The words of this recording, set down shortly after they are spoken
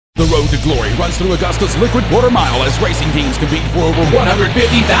The road to glory runs through Augusta's liquid quarter mile as racing teams compete for over $150,000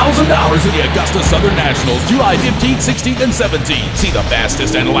 in the Augusta Southern Nationals, July 15th, 16th, and 17th. See the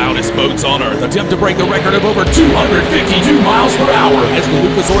fastest and loudest boats on Earth attempt to break the record of over 252 miles per hour as the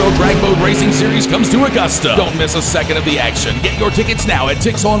Lucas Oil Drag Boat Racing Series comes to Augusta. Don't miss a second of the action. Get your tickets now at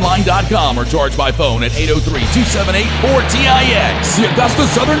tixonline.com or charge by phone at 803-278-4TIX. The Augusta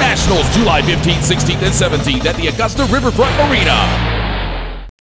Southern Nationals, July 15th, 16th, and 17th at the Augusta Riverfront Marina.